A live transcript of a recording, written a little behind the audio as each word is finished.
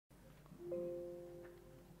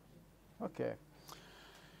Okay.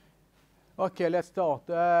 Okay, let's start.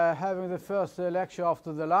 Having the first lecture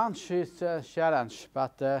after the lunch is a challenge,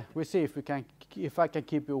 but we see if I can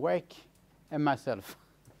keep you awake and myself.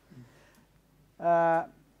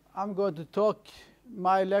 I'm going to talk.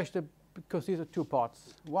 My lecture consists of two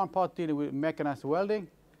parts. One part dealing with mechanized welding,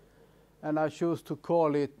 and I choose to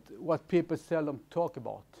call it what people seldom talk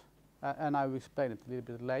about, and I will explain it a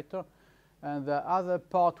little bit later. And the other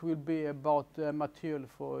part will be about material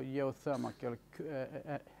for geothermal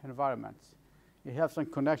environments. It has some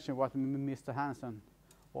connection with what Mr. Hansen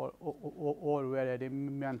already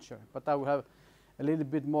mentioned, but I will have a little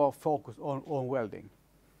bit more focus on welding.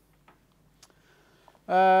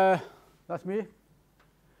 That's me.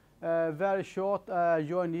 Very short.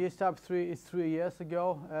 Joined ESAB three years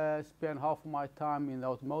ago. Spent half of my time in the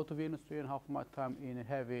automotive industry and half of my time in the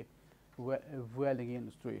heavy welding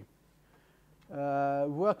industry.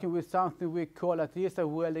 Working with something we call at ESAB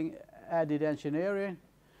welding added engineering,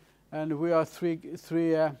 and we are three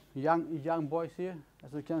young boys here,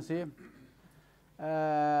 as you can see.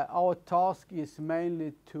 Our task is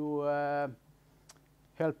mainly to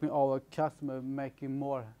helping our customer making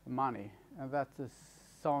more money, and that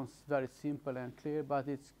sounds very simple and clear, but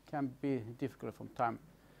it can be difficult from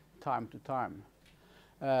time to time.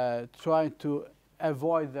 Trying to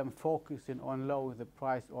avoid them focusing on lowering the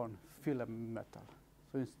price on filler metal.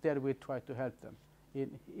 So instead we try to help them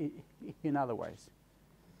in other ways.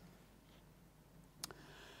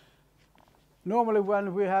 Normally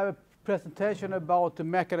when we have a presentation about the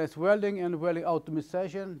mechanized welding and welding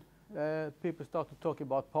atomization, people start to talk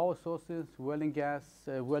about power sources, welding gas,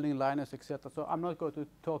 welding liners, etc. So I'm not going to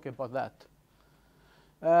talk about that.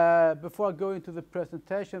 Before I go into the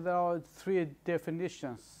presentation, there are three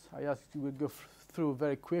definitions. I just will go through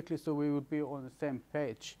very quickly so we will be on the same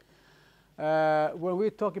page. When we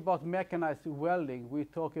talk about mechanized welding, we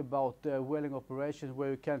talk about welding operations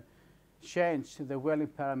where you can change the welding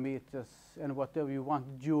parameters and whatever you want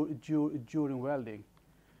during welding.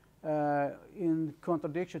 In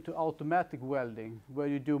contradiction to automatic welding, where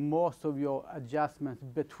you do most of your adjustments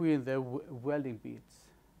between the welding beads.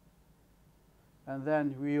 And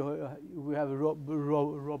then we have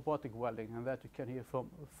robotic welding, and that you can hear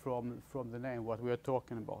from the name what we are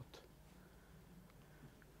talking about.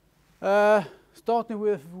 Starting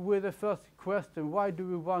with the first question, why do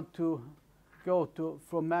we want to go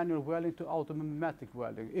from manual welding to automatic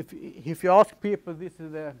welding? If you ask people, this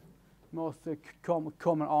is the most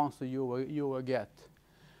common answer you will get.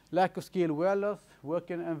 Lack of skilled welders,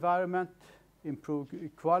 working environment, improved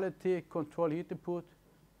quality, control heat input,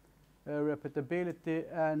 repeatability,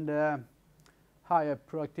 and higher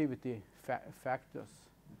productivity factors.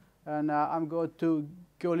 And I'm going to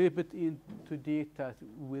go a little bit into details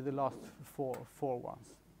with the last four ones.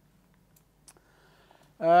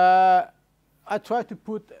 I try to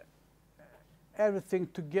put everything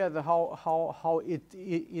together, how it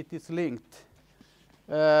is linked.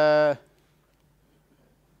 If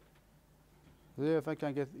I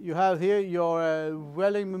can get, you have here your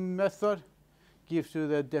welding method, gives you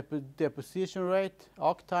the deposition rate,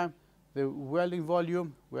 arc time, the welding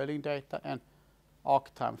volume, welding data, and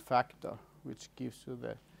arc time factor, which gives you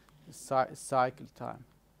the cycle time.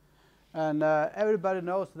 And everybody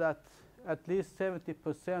knows that at least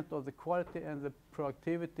 70% of the quality and the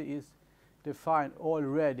productivity is defined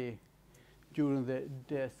already during the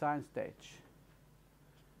design stage.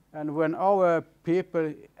 And when our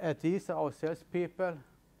people at ESA, our salespeople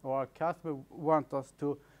or our customer want us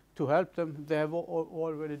to help them, they have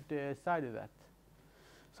already decided that.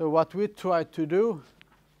 So what we try to do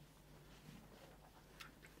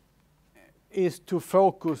is to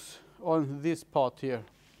focus on this part here,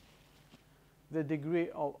 the degree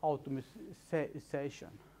of automation,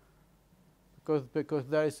 because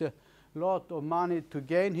there is a lot of money to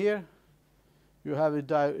gain here. You have a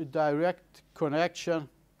direct connection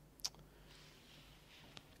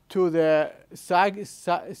to the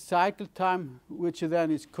cycle time, which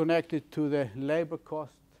then is connected to the labor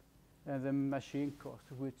cost and the machine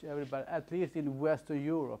cost, which everybody, at least in Western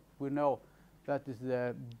Europe, we know that is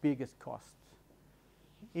the biggest cost.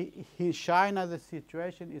 In China, the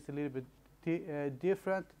situation is a little bit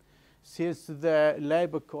different, since the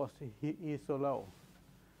labor cost is so low.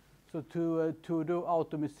 So to do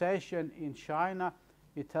automation in China,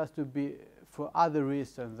 it has to be for other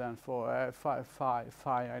reasons than for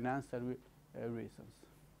financial reasons.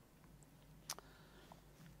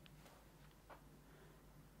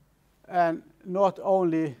 And not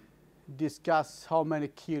only discuss how many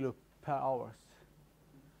kilo per hour.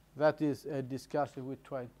 That is a discussion we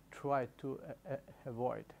try to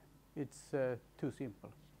avoid. It's too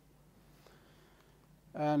simple.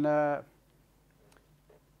 And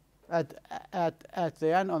at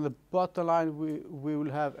the end, on the bottom line, we will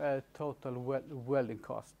have a total welding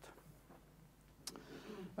cost.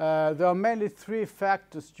 There are mainly three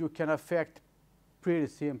factors you can affect. Pretty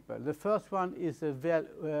simple. The first one is the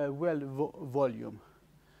weld volume.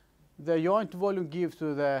 The joint volume gives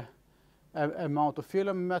you the amount of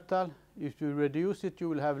filler metal. If you reduce it, you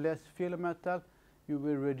will have less filler metal. You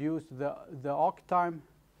will reduce the arc time.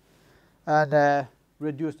 And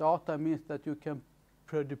reduced arc time means that you can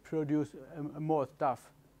produce more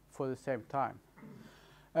stuff for the same time.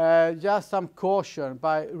 Just some caution,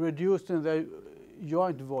 by reducing the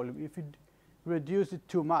joint volume, if you reduce it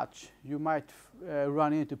too much, you might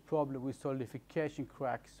run into problem with solidification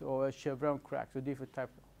cracks or chevron cracks or different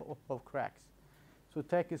types of cracks. So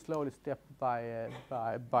take it slowly, step by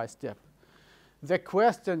step. The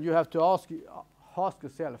question you have to ask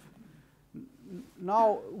yourself,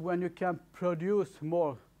 now when you can produce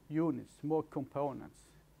more units, more components,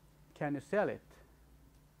 can you sell it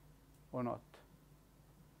or not?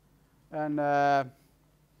 And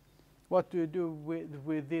what do you do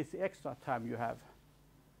with this extra time you have?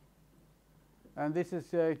 And this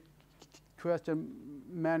is a question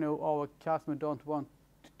many of our customers don't want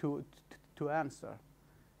to answer.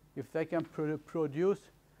 If they can produce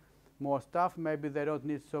more stuff, maybe they don't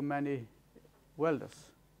need so many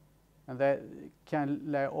welders, and they can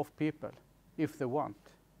lay off people if they want.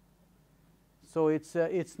 So it's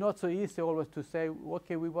not so easy always to say,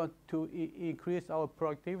 okay, we want to increase our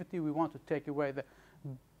productivity, we want to take away the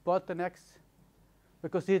bottlenecks,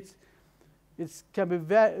 because it can be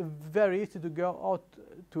very easy to go out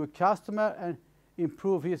to a customer and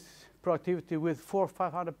improve his productivity with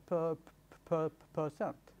 400 or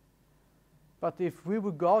 500%. But if we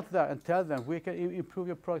would go out there and tell them we can improve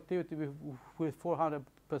your productivity with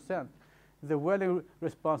 400%, the welding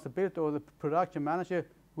responsibility or the production manager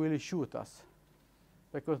will shoot us,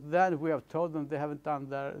 because then we have told them they haven't done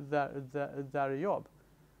their job.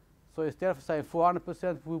 So instead of saying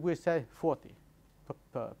 400%, we will say 40%.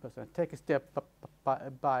 Take a step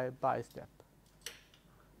by step.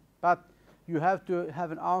 But you have to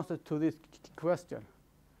have an answer to this question.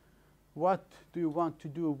 What do you want to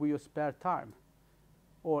do with your spare time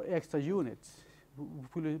or extra units?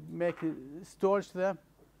 Will you make storage there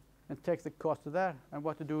and take the cost there? And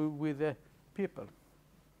what to do with the people?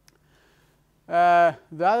 The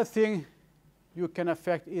other thing you can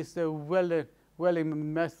affect is the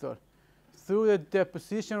welding method. Through the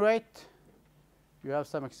deposition rate, you have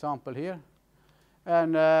some example here,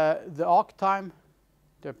 and the arc time,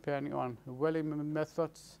 depending on welding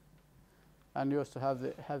methods, and you also have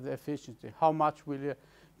the efficiency. How much will you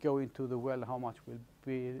go into the weld? How much will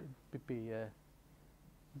be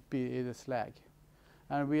in the slag?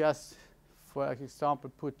 And we just, for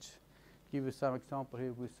example, give you some example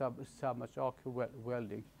here with submerged arc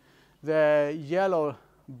welding. The yellow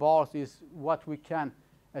bars is what we can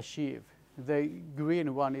achieve. The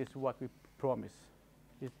green one is what we promise.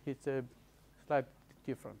 It's a slight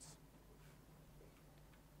difference.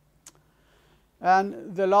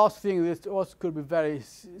 And the last thing, this also could be very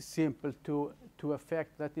simple to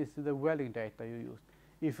affect, that is the welding data you use.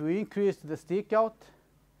 If you increase the stick out,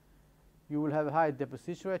 you will have a high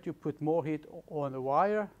deposition rate. You put more heat on the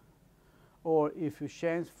wire. Or if you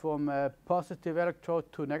change from a positive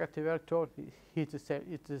electrode to negative electrode, it's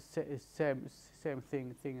the same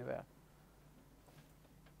thing there.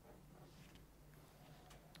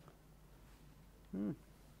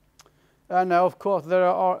 And of course, there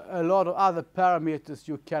are a lot of other parameters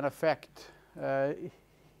you can affect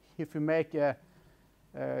if you make a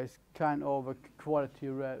kind of a quality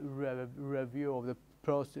review of the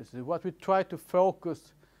processes. What we try to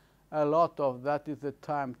focus a lot of, that is the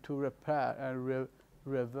time to repair and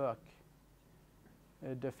rework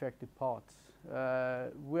defective parts.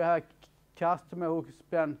 We have a customer who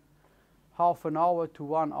spend half an hour to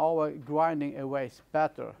 1 hour grinding away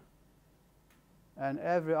spatter. And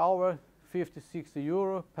every hour, 50-60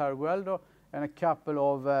 euro per welder, and a couple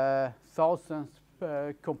of thousands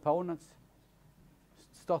components.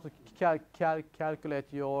 Start to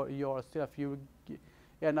calculate yourself. You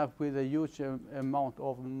end up with a huge amount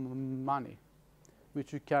of money,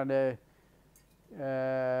 which you can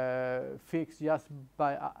fix just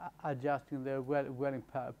by adjusting the welding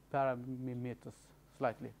parameters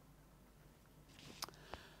slightly.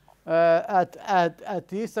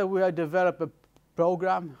 At ISA, we have developed a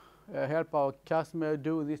program help our customer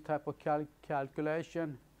do this type of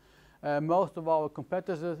calculation. Most of our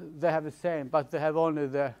competitors, they have the same, but they have only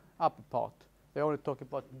the upper part. They only talk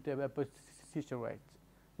about the deposition rate.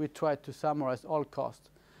 We try to summarize all costs,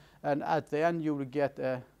 and at the end you will get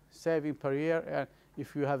a saving per year. And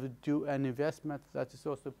if you have to do an investment, that is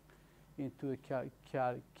also into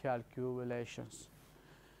calculations.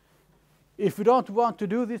 If you don't want to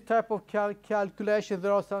do this type of calculation,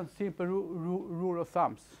 there are some simple rule of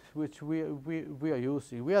thumbs which we are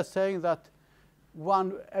using. We are saying that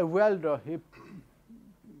a welder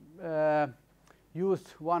use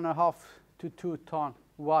 1.5 to 2 ton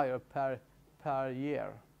wire per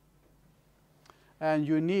year, and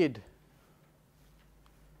you need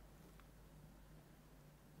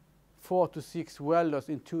 4 to 6 welders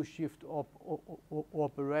in 2 shift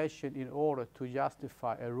operation in order to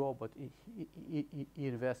justify a robot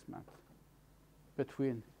investment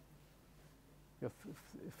between your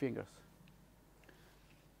fingers.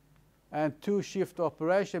 And 2 shift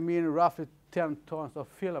operation means roughly 10 tons of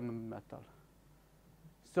filament metal.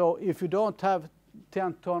 So if you don't have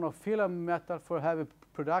 10 tons of filament metal for heavy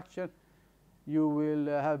production, you will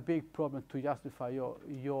have big problem to justify your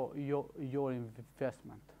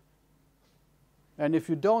investment. And if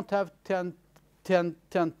you don't have 10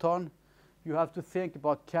 ton, you have to think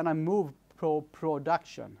about, can I move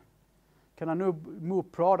production? Can I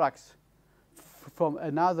move products from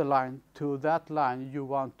another line to that line you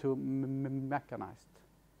want to mechanize?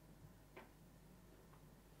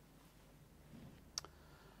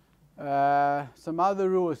 Some other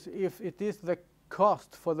rules: if it is the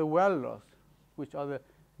cost for the welders, which are the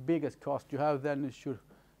biggest cost you have, then you should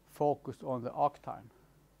focus on the arc time.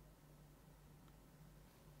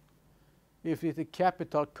 If it's a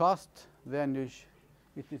capital cost, then it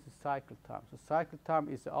is a cycle time. So cycle time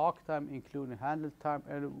is the arc time, including handle time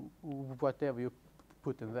and whatever you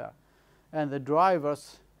put in there. And the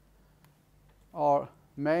drivers are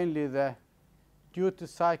mainly the duty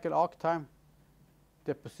cycle arc time,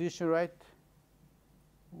 deposition rate,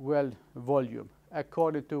 weld volume,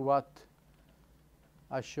 according to what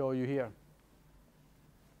I show you here.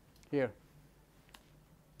 Here.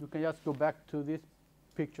 You can just go back to this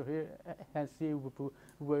picture here and see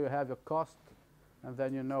where you have your cost, and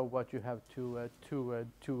then you know what you have to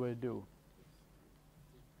do.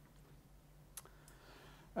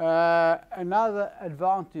 Another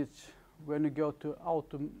advantage when you go to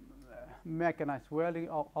mechanized welding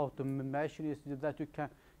or automation is that you can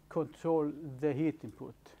control the heat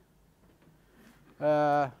input.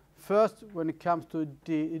 First, when it comes to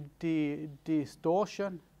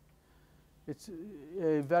distortion, it's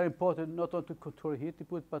very important not only to control heat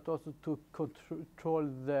input, but also to control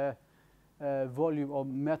the volume of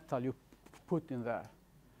metal you put in there.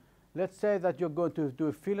 Let's say that you're going to do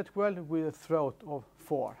a fillet weld with a throat of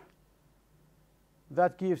 4.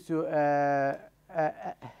 That gives you an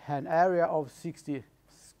area of 60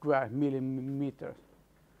 square millimeters.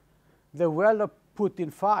 The welder put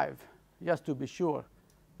in 5, just to be sure.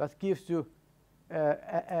 That gives you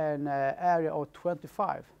an area of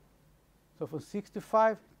 25. So from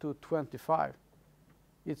 65 to 25,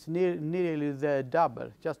 it's nearly the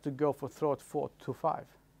double, just to go from throat 4 to 5.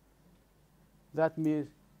 That means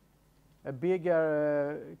a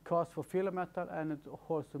bigger cost for filler metal, and it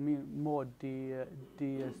also means more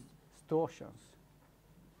distortions.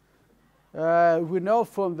 We know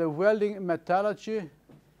from the welding metallurgy,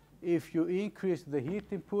 if you increase the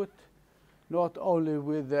heat input, not only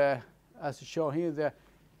with the, as shown here, the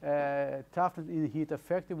toughness in the heat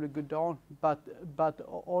effectively go down, but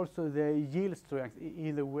also the yield strength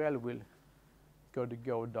in the weld will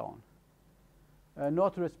go down.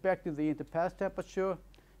 Not respecting the interpass temperature,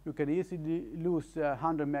 you can easily lose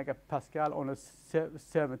 100 megapascal on a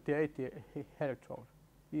 70-80 electrode,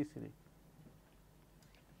 easily.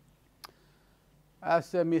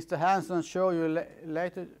 As Mr. Hansen showed you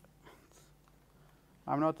later,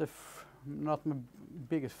 I'm not my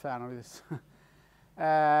biggest fan of this.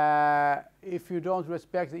 If you don't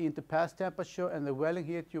respect the interpass temperature and the welding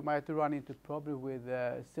heat, you might run into problem with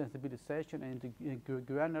sensibilization and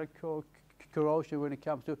granular corrosion when it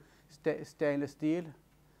comes to stainless steel.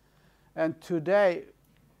 And today,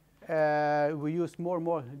 we use more and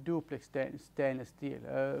more duplex stainless steel.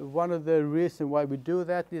 One of the reasons why we do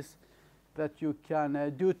that is that you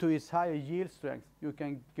can, due to its higher yield strength, you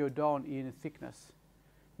can go down in thickness.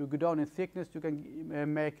 You go down in thickness, you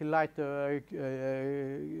can make lighter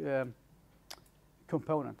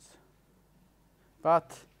components.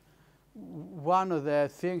 But one of the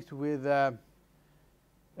things with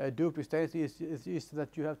duplex stainless is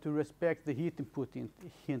that you have to respect the heat input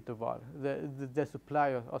interval, the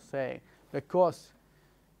supplier are saying. Because,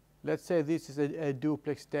 let's say this is a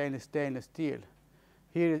duplex stainless steel.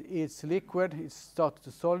 Here it's liquid, it starts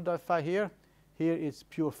to solidify here. Here it's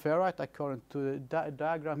pure ferrite, according to the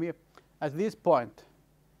diagram here. At this point,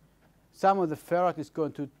 some of the ferrite is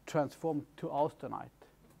going to transform to austenite.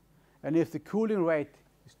 And if the cooling rate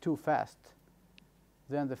is too fast,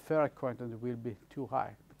 then the ferrite content will be too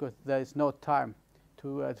high because there is no time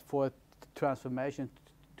for transformation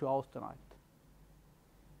to austenite.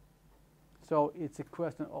 So it's a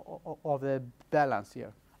question of the balance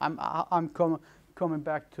here. I'm coming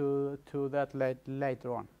back to that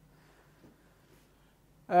later on.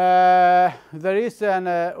 There is an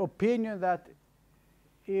opinion that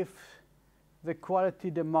if the quality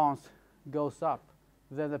demands goes up,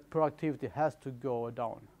 then the productivity has to go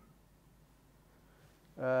down.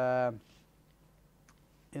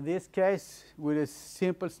 In this case, with a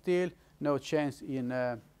simple steel, no change in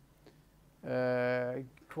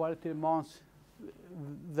quality demands.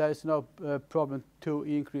 There is no problem to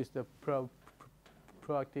increase the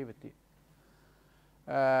productivity.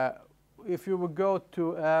 If you would go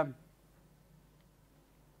to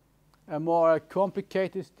a more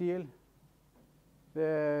complicated steel,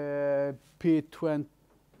 the P23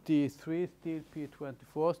 steel,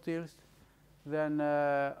 P24 steels, then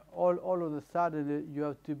all of a sudden you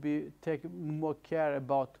have to take more care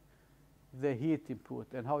about the heat input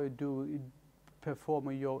and how you do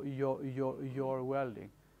perform your welding.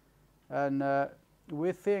 And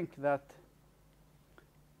we think that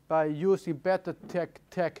by using better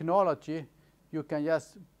technology, you can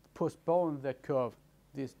just postpone the curve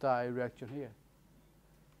this direction here.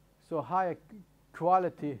 So higher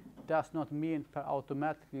quality does not mean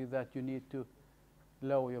automatically that you need to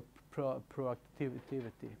lower your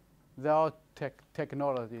productivity. There are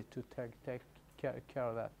technology to take care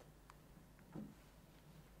of that.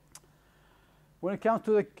 When it comes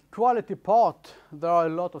to the quality part, there are a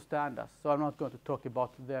lot of standards, so I'm not going to talk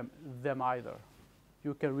about them either.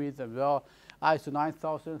 You can read them. There are ISO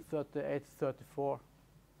 9000, 3834.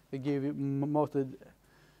 They give you most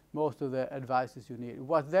of the advices you need.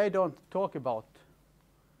 What they don't talk about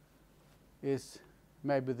is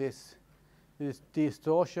maybe this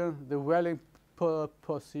distortion, the welding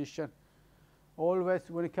position. Always,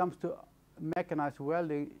 when it comes to mechanized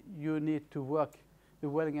welding, you need to work. The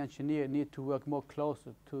welding engineer need to work more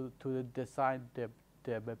closer to the design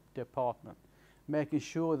department, making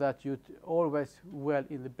sure that you always weld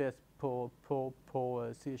in the best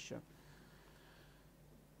position.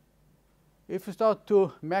 If you start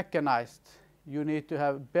to mechanize, you need to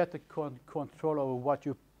have better control over what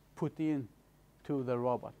you put in to the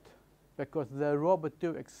robot, because the robot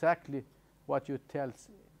do exactly what you tell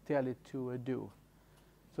it to do.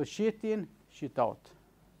 So sheet in, sheet out.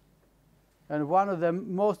 And one of the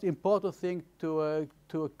most important things to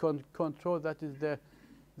control that is the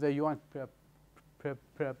joint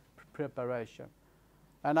preparation.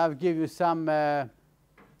 And I'll give you some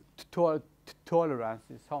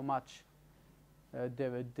tolerances, how much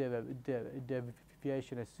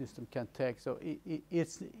deviation a system can take. So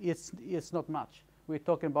it's not much. We're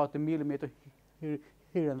talking about a millimeter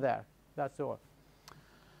here and there. That's all.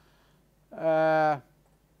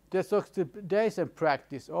 There's oxidation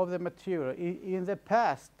practice of the material. In the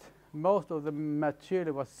past, most of the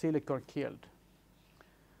material was silicon killed.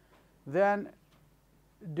 Then,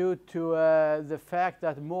 due to the fact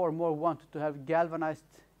that more and more wanted to have galvanized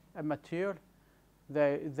material,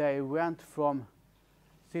 they went from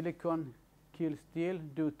silicon killed steel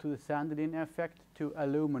due to the sanding effect to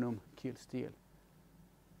aluminum killed steel.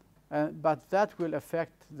 But that will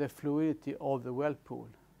affect the fluidity of the weld pool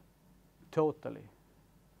totally.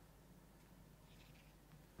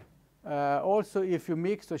 Also, if you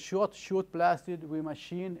mix a shoot blasted with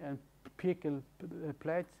machine and pickle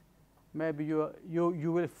plates, maybe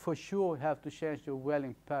you will for sure have to change your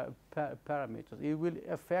welding parameters. It will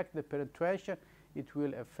affect the penetration, it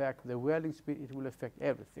will affect the welding speed, it will affect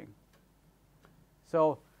everything.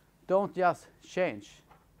 So don't just change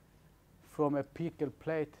from a pickle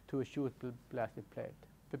plate to a shoot blasted plate,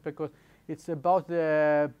 because it's about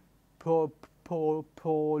the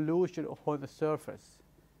pollution on the surface.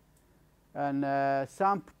 And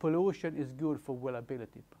some pollution is good for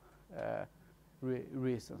weldability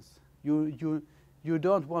reasons. You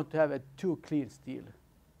don't want to have a too clean steel.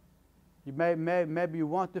 You maybe you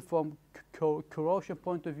want it from corrosion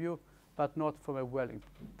point of view, but not from a welding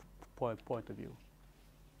point of view.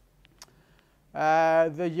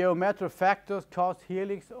 The geometric factors cause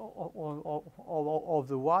helix of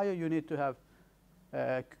the wire. You need to have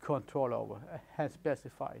control over and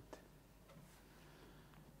specify it.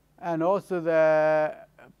 And also the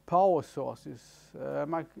power sources.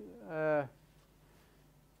 My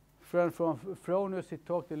friend from Fronius, he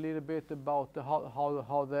talked a little bit about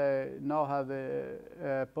how they now have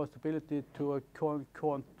the possibility to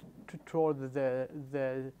control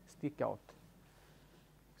the stick out.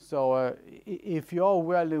 So if you are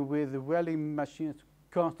welding with welding machines,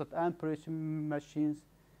 constant amperage machines,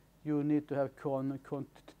 you need to have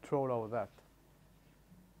control over that.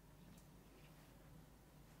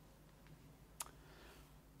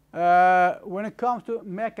 When it comes to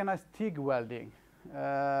mechanized TIG welding,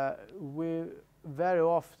 we very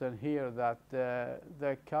often hear that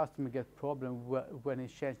the customer gets problem when he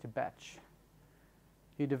changes the batch.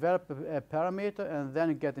 He develops a parameter and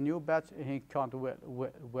then get a new batch and he can't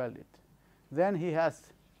weld it. Then he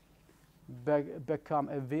has become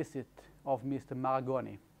a visit of Mr.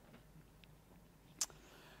 Margoni.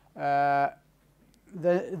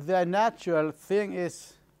 The natural thing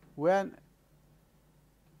is when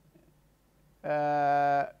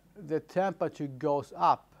the temperature goes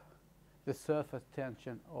up, the surface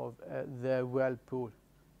tension of the weld pool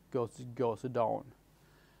goes down,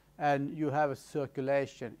 and you have a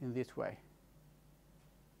circulation in this way.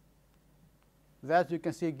 That you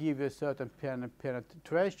can see give you a certain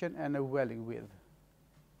penetration and a welding width.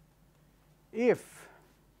 If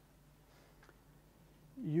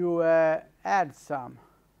you add some,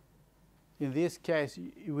 in this case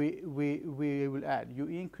we will add, you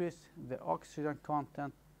increase the oxygen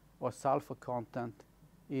content or sulfur content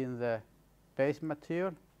in the base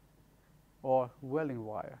material or welding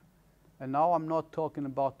wire. And now I'm not talking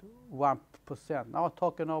about 1%. Now I'm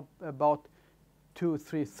talking about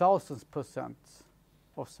 2,000–3,000%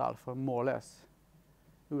 of sulfur, more or less.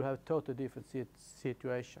 You will have a totally different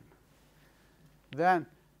situation. Then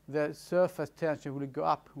the surface tension will go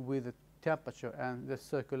up with the temperature and the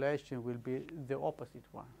circulation will be the opposite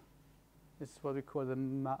one. This is what we call the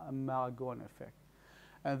Margoni effect.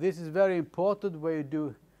 And this is very important when you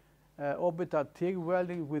do orbital TIG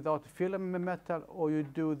welding without filament metal, or you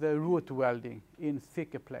do the root welding in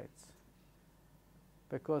thicker plates.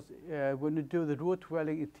 Because when you do the root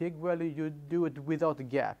welding in TIG welding, you do it without a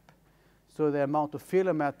gap. So the amount of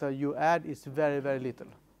filament metal you add is very, very little.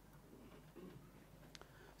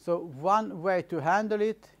 So one way to handle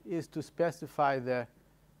it is to specify the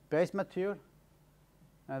base material,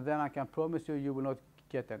 and then I can promise you, you will not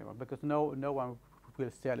get anyone, because no one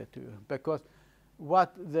will sell it to you. Because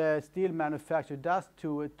what the steel manufacturer does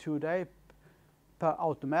today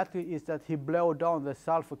automatically is that he blows down the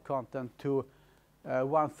sulfur content to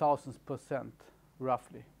 1,000%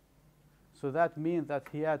 roughly. So that means that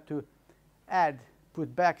he had to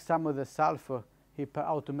put back some of the sulfur he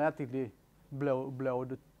automatically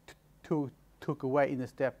took away in the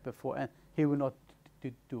step before, and he will not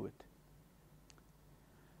do it.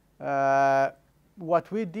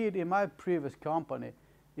 What we did in my previous company,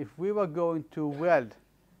 if we were going to weld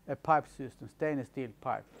a pipe system, stainless steel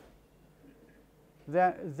pipe,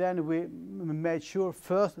 then we made sure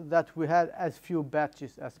first that we had as few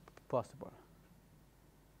batches as possible.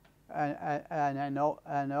 And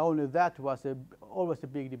only that was always a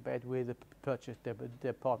big debate with the purchase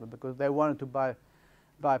department, because they wanted to buy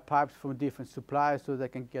pipes from different suppliers so they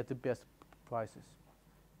can get the best prices.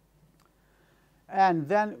 And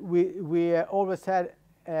then we always had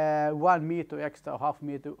 1 meter extra, half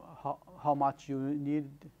meter, how much you need,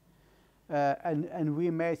 and we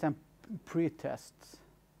made some pre-tests.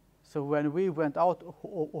 So when we went out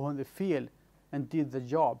on the field and did the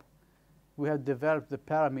job, we have developed the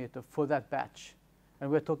parameter for that batch,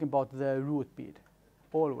 and we're talking about the root bead,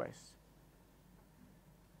 always.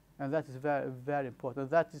 And that is very, very important.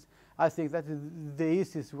 That is, I think, that is the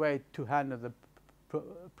easiest way to handle the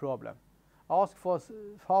problem. Ask for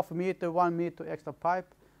half a meter, 1 meter extra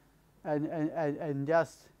pipe, and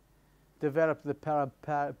just develop the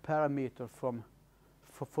parameter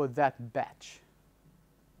for that batch.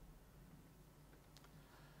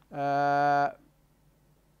 The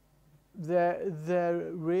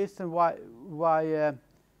reason why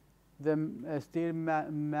the steel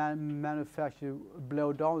manufacturer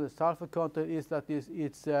blow down the sulfur content is that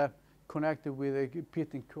it's connected with a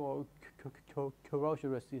pitting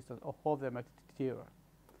corrosion resistance of the material.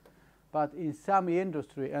 But in some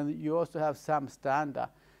industry, and you also have some standard,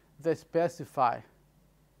 they specify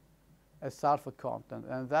a sulfur content,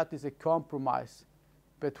 and that is a compromise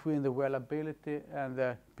between the weldability and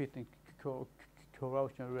the pitting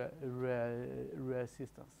corrosion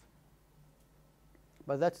resistance.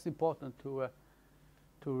 But that's important to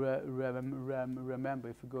remember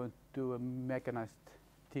if you're going to do a mechanized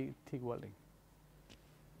TIG welding.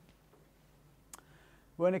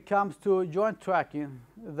 When it comes to joint tracking,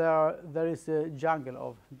 there is a jungle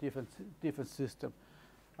of different systems.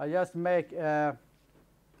 I just make a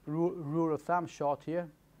rule of thumb chart here.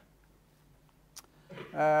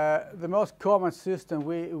 The most common system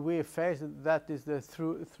we face, that is the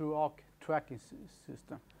through arc tracking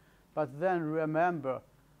system. But then remember,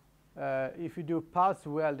 if you do pulse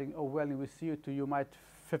welding or welding with CO2, you might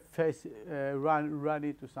run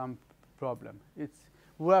into some problem. It's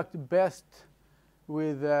worked best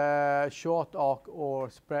with short arc or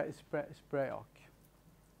spray arc.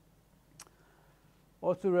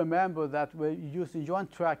 Also remember that when using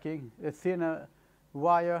joint tracking, a thinner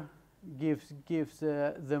wire gives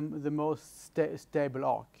the most stable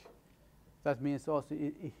arc. That means also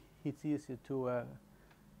it's easy to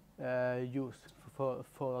use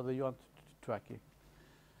for the joint tracking.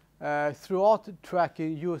 Throughout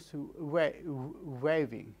tracking, use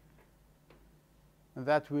waving, and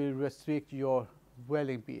that will restrict your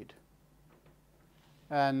welding bead.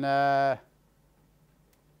 And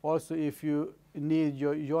also, if you need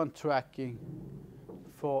your joint tracking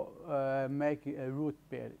for making a root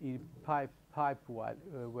bed in pipe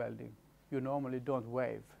welding, you normally don't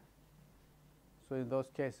wave. So in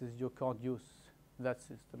those cases, you can't use that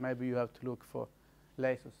system. Maybe you have to look for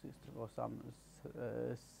laser system or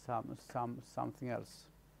something else.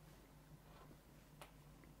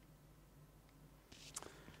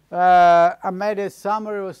 I made a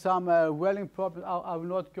summary of some welding problems. I will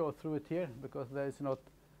not go through it here because there is not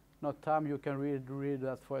time. You can read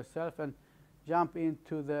that for yourself and jump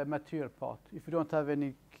into the material part. If you don't have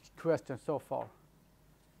any questions so far,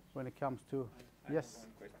 when it comes to yes. I have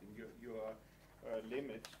one question. Your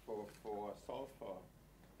limits for sulfur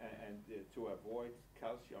and to avoid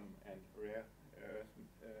calcium and rare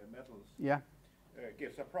metals. Yeah.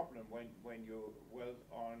 Gives a problem when you weld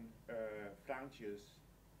on flanges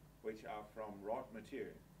which are from wrought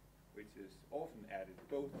material, which is often added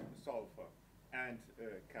both sulfur and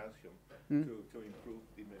calcium to improve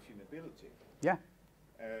the machinability. Yeah.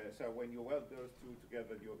 So when you weld those two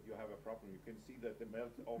together, you have a problem. You can see that the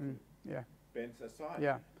melt often bends aside.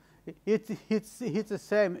 Yeah, it's the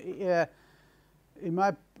same.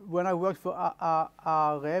 When I worked for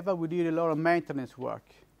Areva, we did a lot of maintenance work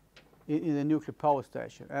in the nuclear power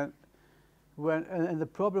station, and the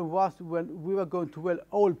problem was when we were going to weld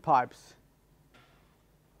old pipes,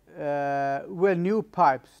 weld new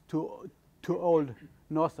pipes to old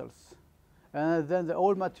nozzles, and then the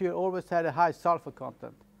old material always had a high sulfur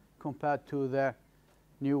content compared to the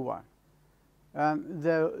new one.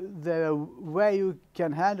 The way you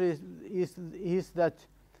can handle it is that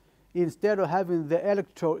instead of having the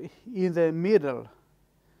electrode in the middle,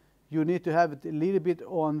 you need to have it a little bit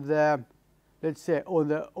on the, let's say, on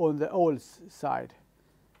the old side.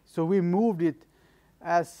 So we moved it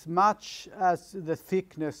as much as the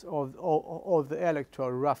thickness of the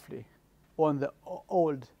electrode, roughly, on the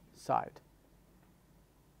old side,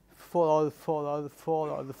 for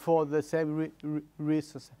the same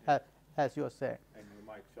reasons as you're saying. And you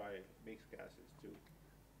might try mixed gases too.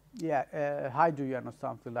 Yeah, hydrogen or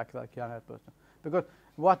something like that can help us. Because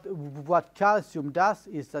what calcium does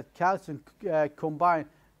is that calcium combines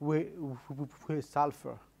with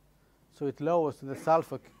sulfur, so it lowers the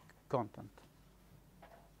sulfur content.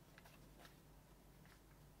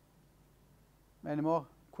 Any more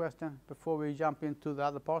questions before we jump into the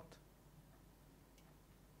other part?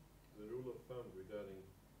 The rule of thumb regarding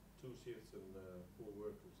 2 shifts and 4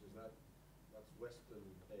 workers, that's Western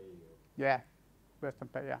pay? Or? Yeah, Western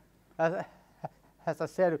pay, yeah. As I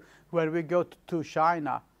said, when we go to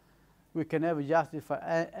China, we can never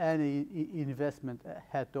justify any investment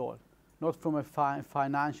at all, not from a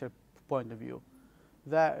financial point of view.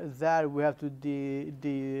 There we have to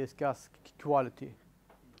discuss quality.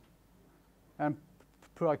 And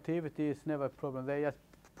productivity is never a problem. They just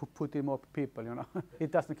put in more people, you know.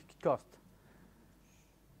 It doesn't cost.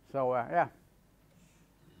 So, yeah.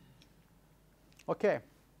 Okay,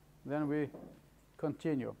 then we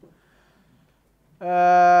continue.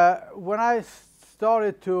 When I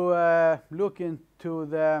started to look into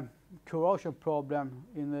the corrosion problem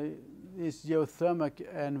in this geothermal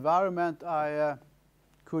environment, I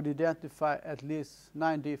could identify at least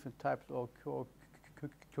 9 different types of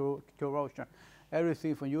corrosion.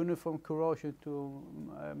 Everything from uniform corrosion to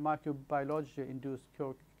microbiologically induced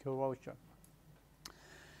corrosion.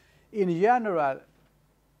 In general,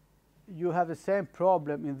 you have the same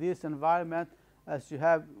problem in this environment as you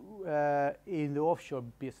have in the offshore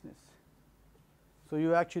business. So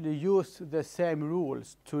you actually use the same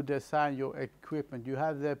rules to design your equipment. You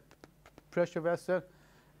have the pressure vessel,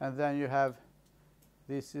 and then you have,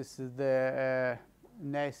 this is the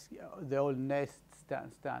old NACE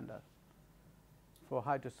standard for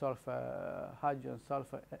hydrogen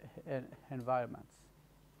sulfur environments.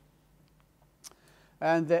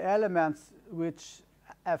 And the elements which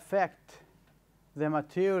affect the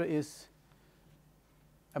material is,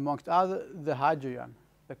 amongst other, the hydrogen,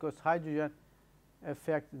 because hydrogen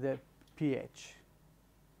affects the pH.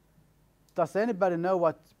 Does anybody know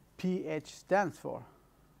what pH stands for?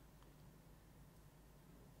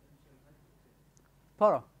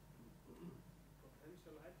 Pardon?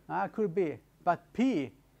 Could be. But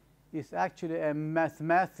P is actually a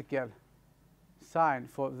mathematical sign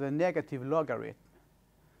for the negative logarithm.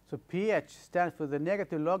 So pH stands for the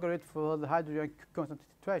negative logarithm for the hydrogen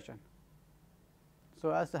concentration. So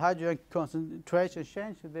as the hydrogen concentration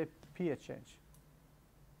changes, the pH change.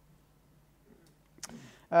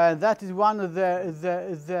 That is one of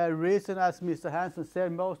the reasons, as Mr. Hansen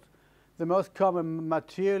said, the most common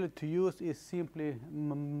material to use is simply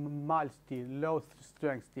mild steel, low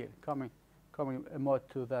strength steel. Coming more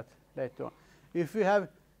to that later on. If you have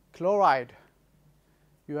chloride,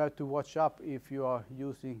 you have to watch up if you are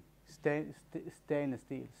using stainless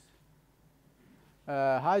steels.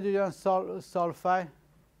 Hydrogen sulfide,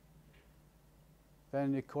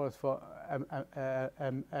 then it calls for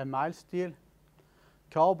a mild steel.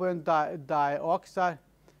 Carbon dioxide,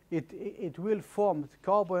 it will form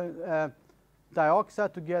carbon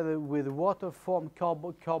dioxide together with water form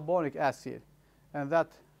carbonic acid, and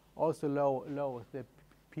that also lowers the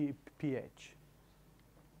pH.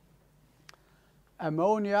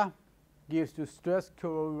 Ammonia gives you stress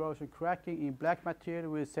corrosion cracking in black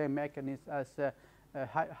material with the same mechanism as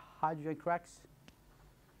hydrogen cracks.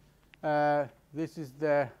 This is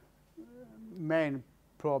the main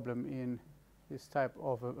problem in this type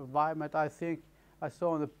of environment. I think I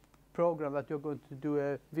saw in the program that you're going to do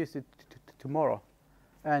a visit tomorrow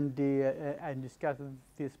and discuss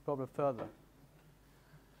this problem further.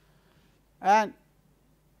 And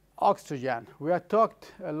oxygen. We have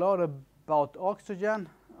talked a lot about oxygen.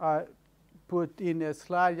 I put in a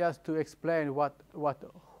slide just to explain what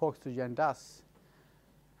oxygen does.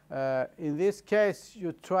 In this case,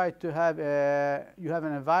 you try to have you have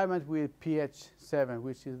an environment with pH 7,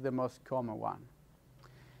 which is the most common one.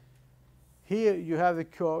 Here you have the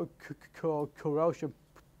corrosion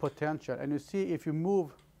potential, and you see if you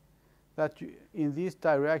move that in this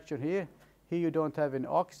direction here you don't have an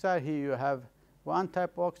oxide, here you have one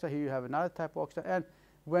type of oxide, here you have another type of oxide, and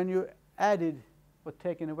when you added or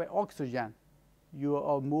taking away oxygen, you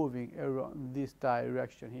are moving around this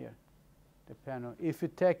direction here. Depending on if you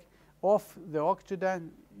take off the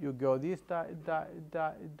oxygen, you go this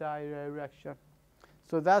direction.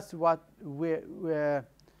 So that's what we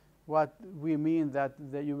mean that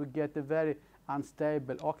you will get a very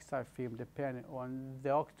unstable oxide film depending on the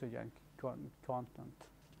oxygen content.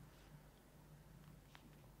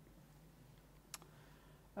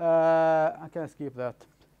 I can skip that.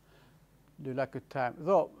 Do lack of time.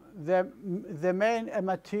 So the main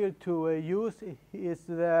material to use is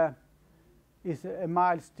a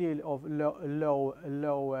mild steel of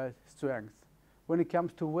low strength. When it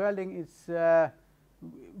comes to welding, it's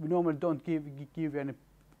we normally don't give you any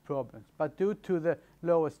problems. But due to the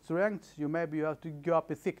lower strength, you have to go up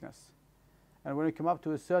in thickness. And when you come up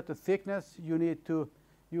to a certain thickness, you need to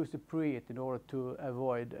use the preheat in order to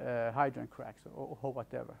avoid hydrogen cracks or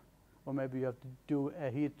whatever. Or maybe you have to do a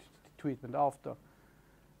heat treatment after.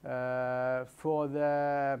 For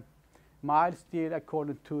the mild steel,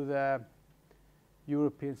 according to the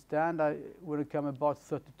European standard, when it comes about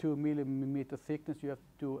 32 millimeter thickness, you have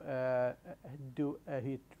to do a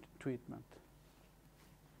heat treatment.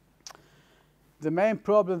 The main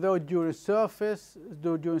problem, though, during service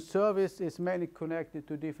is mainly connected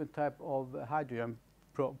to different type of hydrogen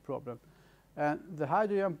problem. And the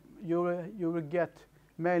hydrogen you will get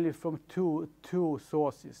mainly from two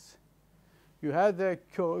sources. You have the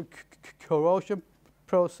corrosion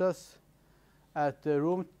process at the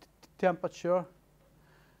room temperature.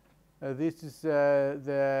 This is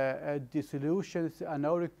the dissolution, the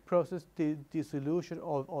Nordic process, the dissolution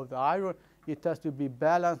of the iron. It has to be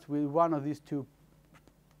balanced with one of these two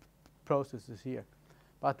processes here.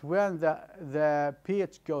 But when the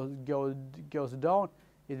pH goes down,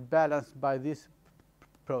 it's balanced by this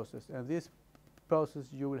process. And this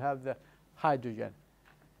process, you will have the hydrogen.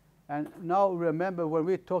 And now remember, when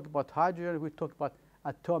we talk about hydrogen, we talk about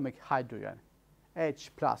atomic hydrogen, H+,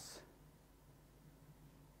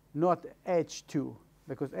 not H2,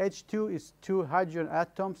 because H2 is 2 hydrogen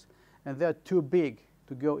atoms, and they're too big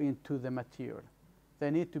to go into the material.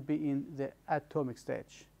 They need to be in the atomic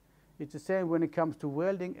stage. It's the same when it comes to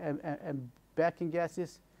welding and backing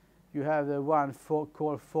gases. You have the one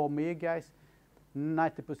called 4-me gas,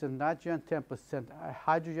 90% nitrogen, 10%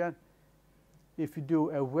 hydrogen. If you do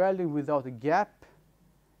a welding without a gap,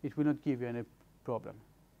 it will not give you any problem.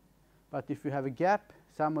 But if you have a gap,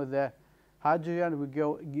 some of the hydrogen will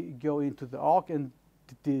go into the arc and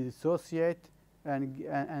dissociate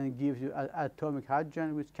and give you atomic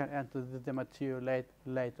hydrogen, which can enter the material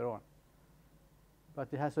later on.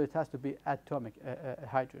 But it has to be atomic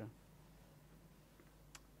hydrogen.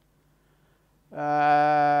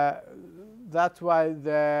 That's why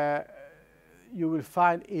you will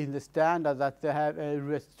find in the standard that they have a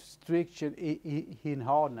restriction in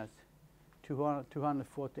hardness,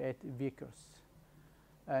 248 vickers.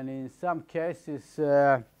 And in some cases,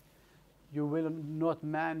 you will not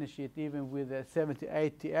manage it even with a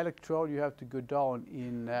 70-80 electrode. You have to go down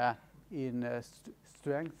in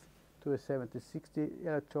strength to a 70-60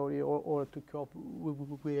 electrode in order to cope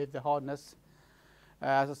with the hardness.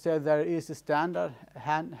 As I said, there is a standard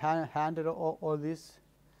handle all this.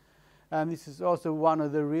 And this is also one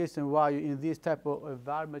of the reasons why in this type of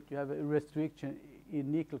environment you have a restriction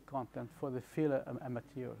in nickel content for the filler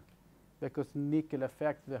material, because nickel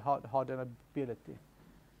affects the hardenability.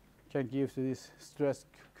 Can give to this stress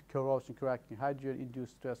corrosion cracking,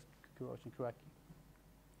 hydrogen-induced stress corrosion cracking.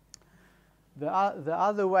 The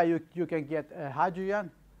other way you can get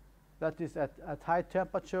hydrogen, that is at high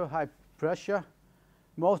temperature, high pressure.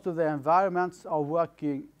 Most of the environments are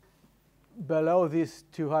working below this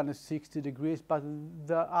 260 degrees, but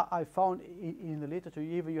I found in the literature,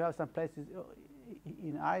 even you have some places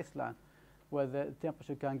in Iceland where the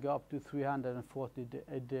temperature can go up to 340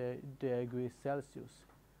 degrees Celsius.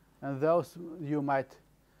 And those you might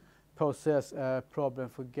possess a problem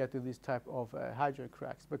for getting this type of hydrogen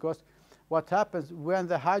cracks, because what happens when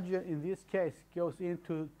the hydrogen in this case goes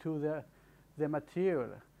into the material,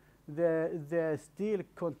 the steel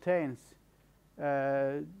contains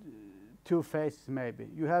two phases maybe.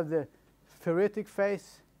 You have the ferritic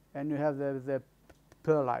phase and you have the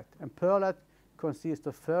pearlite. And pearlite consists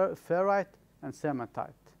of ferrite and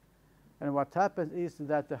cementite. And what happens is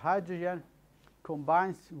that the hydrogen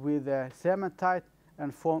combines with the cementite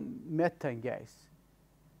and form methane gas.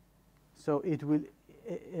 So it will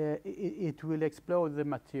explode the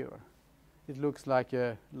material. It looks like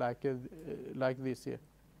this here.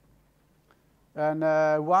 And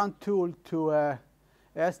one tool to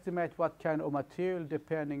estimate what kind of material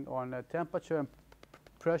depending on temperature and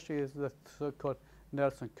pressure is the so-called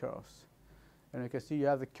Nelson curves. And you can see you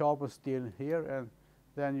have the carbon steel here, and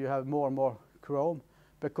then you have more and more chrome,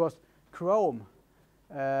 because chrome,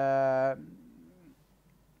 the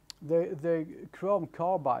chrome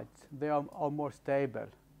carbides, they are more stable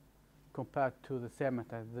compared to the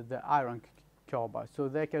cementite, the iron carbide. So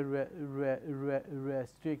they can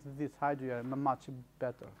restrict this hydrogen much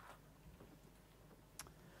better.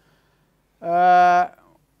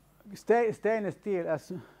 Stainless steel,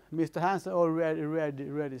 as Mr. Hansen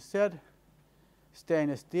already said,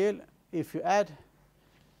 stainless steel, if you add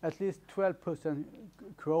at least 12%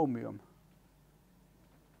 chromium,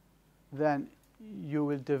 then you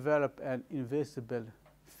will develop an invisible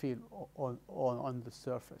film on the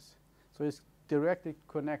surface. So it's directly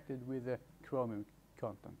connected with the chromium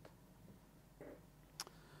content.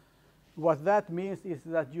 What that means is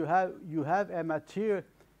that you have a material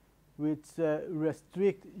which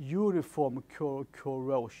restricts uniform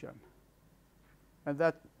corrosion, and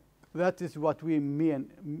that is what we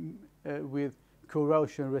mean with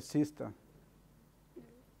corrosion resistant.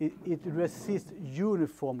 It resists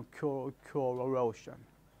uniform corrosion.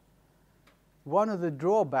 One of the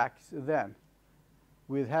drawbacks then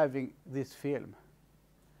with having this film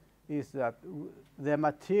is that the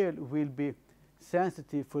material will be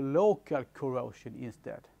sensitive for local corrosion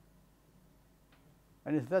instead.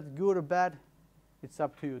 And is that good or bad? It's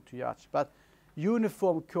up to you to judge. But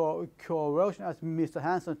uniform corrosion, as Mr.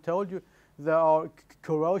 Hansen told you, there are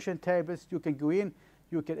corrosion tables. You can go in,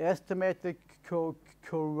 you can estimate the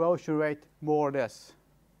corrosion rate more or less,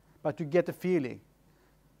 but you get a feeling.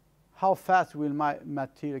 How fast will my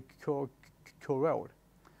material corrode?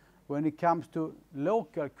 When it comes to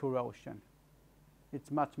local corrosion, it's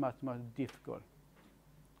much more difficult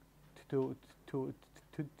to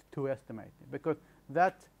estimate, because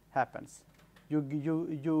that happens. You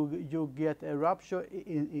get a rupture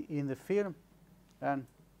in the film, and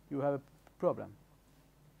you have a problem.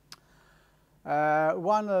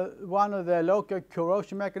 One of the local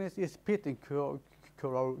corrosion mechanisms is pitting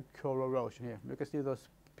corrosion here. You can see those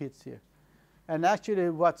pits here. And actually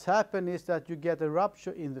what's happened is that you get a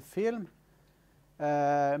rupture in the film,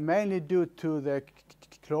 mainly due to the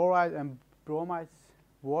chloride and bromides.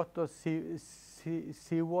 Water,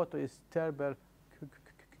 seawater is terrible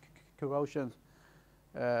corrosion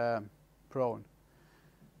prone.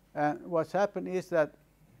 And what's happened is that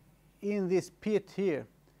in this pit here,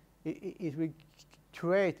 it will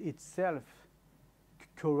create itself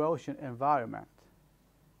corrosion environment.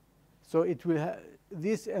 So it will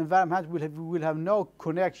this environment will have no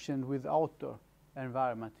connection with outer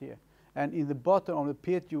environment here. And in the bottom of the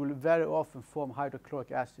pit, you will very often form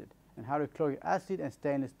hydrochloric acid. And hydrochloric acid and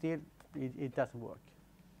stainless steel, it doesn't work.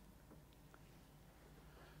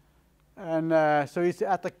 And so it's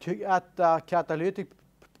at the catalytic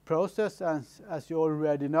process, and as you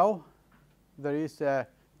already know, there is a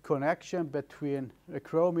connection between the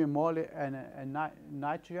chromium, moly, and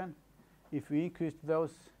nitrogen. If we increase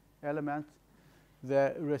those elements,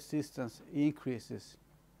 the resistance increases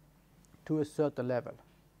to a certain level.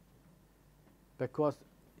 Because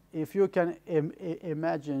if you can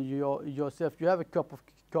imagine yourself, you have a cup of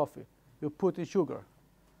coffee, you put in sugar,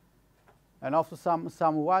 and after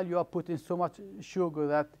some while you are putting so much sugar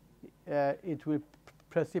that it will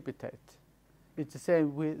precipitate. It's the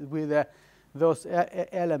same with those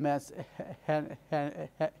elements and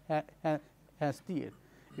steel.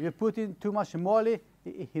 If you put in too much moly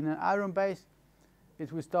in an iron base,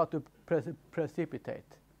 it will start to precipitate.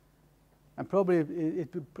 And probably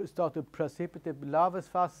it will start to precipitate lava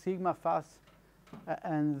fast, sigma fast,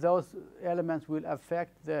 and those elements will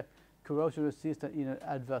affect the corrosion resistance in an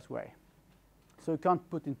adverse way. So you can't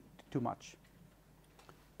put in too much.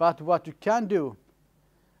 But what you can do,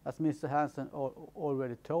 as Mr. Hansen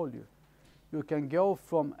already told you, you can go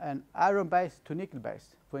from an iron base to nickel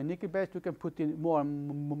base. For a nickel base, you can put in more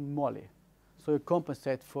moly, so you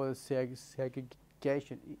compensate for the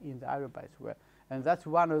segregation in the iron base. And that's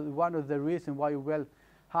one of the reasons why you weld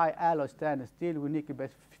high alloy stainless steel with nickel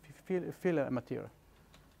base filler material.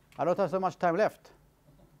 I don't have so much time left.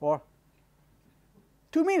 Or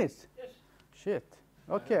 2 minutes? Yes. Shit.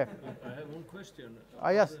 Okay. I have one question.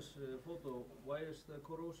 Yes. This photo, why is the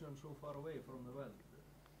corrosion so far away from the weld?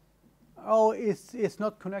 Oh, it's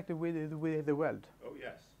not connected with the weld. Oh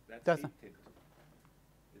yes, that's Doesn't- heat tint.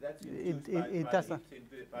 That's It- induced it- by, it by doesn't.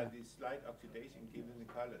 heat tint, by the slight oxidation given the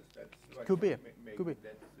colors. That's what Could be, make could be.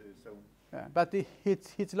 that so. Yeah, but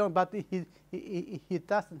it's long, but it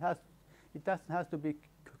doesn't have to be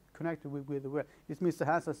connected with the weld. As Mr.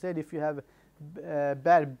 Hansen said, if you have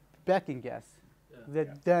bad backing gas,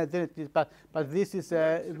 Yeah. then it is. But this is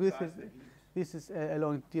Weld supplies the heat. this is a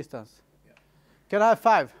long distance. Yeah. Can I have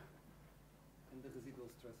 5? And the residual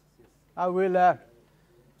stresses, yes. I will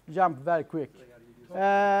jump very quick.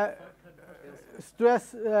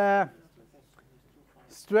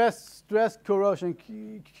 Stress corrosion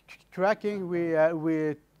cracking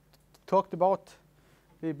we talked about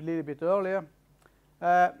a little bit earlier.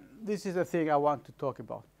 This is the thing I want to talk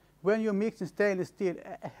about. When you're mixing stainless steel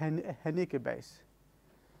and nickel base,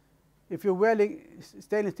 if you're welding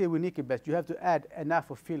stainless steel with nickel base, you have to add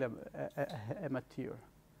enough of filler material.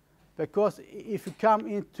 Because if you come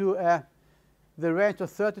into the range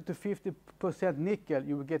of 30 to 50% nickel,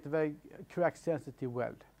 you will get a very crack sensitive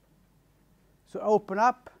weld. So open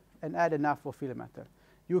up and add enough of filler metal.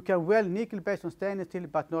 You can weld nickel based on stainless steel,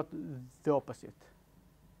 but not the opposite.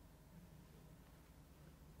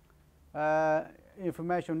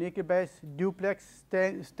 Information on nickel base, duplex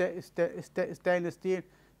stainless steel.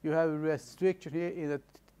 You have a restriction here in the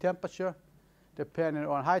temperature, depending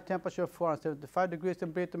on high temperature, 475 degrees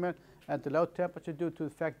embrittlement, and the low temperature due to the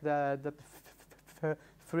fact that the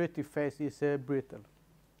ferritic phase is brittle.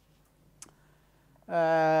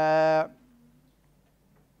 Yeah.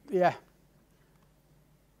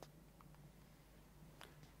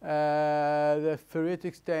 The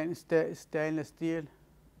ferritic stainless steel.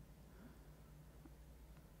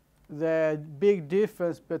 The big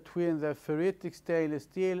difference between the ferritic stainless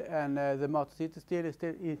steel and the martensitic stainless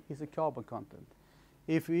steel is the carbon content.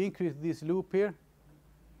 If you increase this loop here,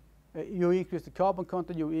 you increase the carbon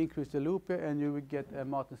content, you increase the loop here, and you will get a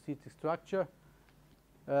martensitic structure.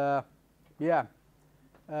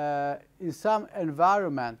 In some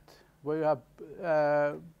environment where you have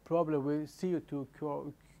problem with CO2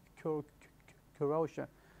 corrosion,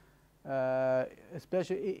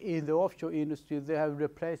 especially in the offshore industry, they have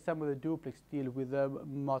replaced some of the duplex steel with the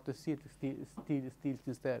martensitic steels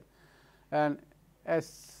instead. And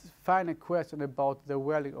as final question about the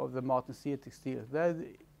welding of the martensitic steel, there's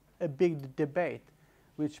a big debate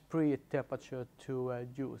which pre-temperature to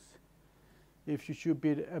use. If you should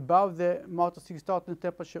be above the martensitic starting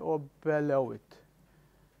temperature or below it.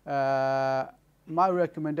 My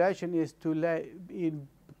recommendation is to lay in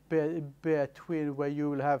between where you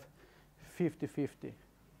will have 50-50,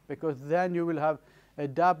 because then you will have a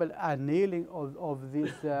double annealing of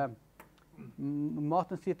this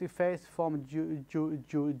martensitic phase formed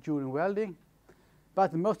during welding.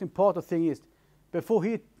 But the most important thing is, before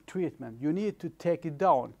heat treatment, you need to take it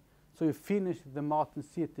down so you finish the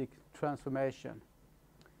martensitic transformation.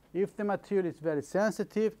 If the material is very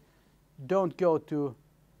sensitive, don't go to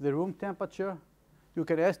the room temperature. You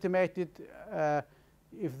can estimate it.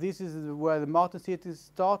 If this is where the martensitic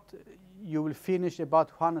start, you will finish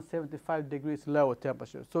about 175 degrees lower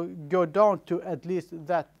temperature. So go down to at least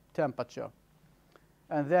that temperature.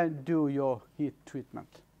 and then do your heat treatment.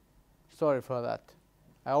 Sorry for that.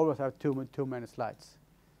 I always have too many slides.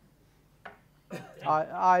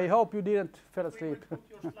 I hope you didn't fall We asleep. will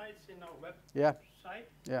put your slides in our Yeah, website,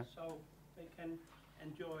 yeah. so they can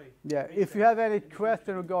enjoy. Yeah, read if you them have any in the question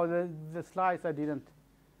future. regarding the slides I didn't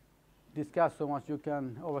discuss so much, you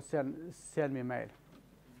can always send me a mail.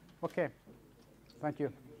 Okay, thank you.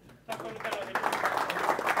 Tack så mycket.